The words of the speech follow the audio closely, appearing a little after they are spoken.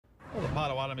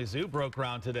Potawatomi Zoo broke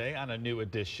ground today on a new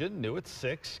addition. New at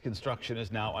 6. Construction is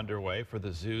now underway for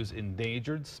the zoo's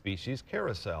Endangered Species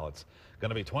Carousel. It's going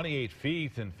to be 28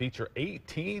 feet and feature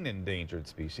 18 endangered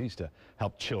species to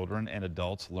help children and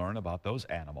adults learn about those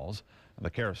animals. And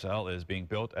the carousel is being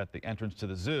built at the entrance to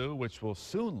the zoo, which will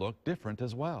soon look different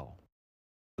as well.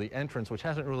 The entrance, which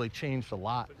hasn't really changed a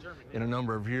lot in a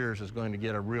number of years, is going to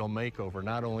get a real makeover,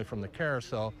 not only from the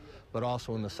carousel, but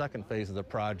also in the second phase of the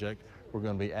project. We're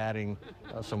going to be adding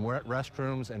some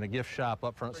restrooms and a gift shop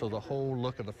up front, so the whole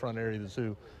look of the front area of the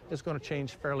zoo is going to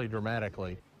change fairly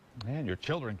dramatically. And your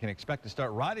children can expect to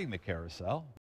start riding the carousel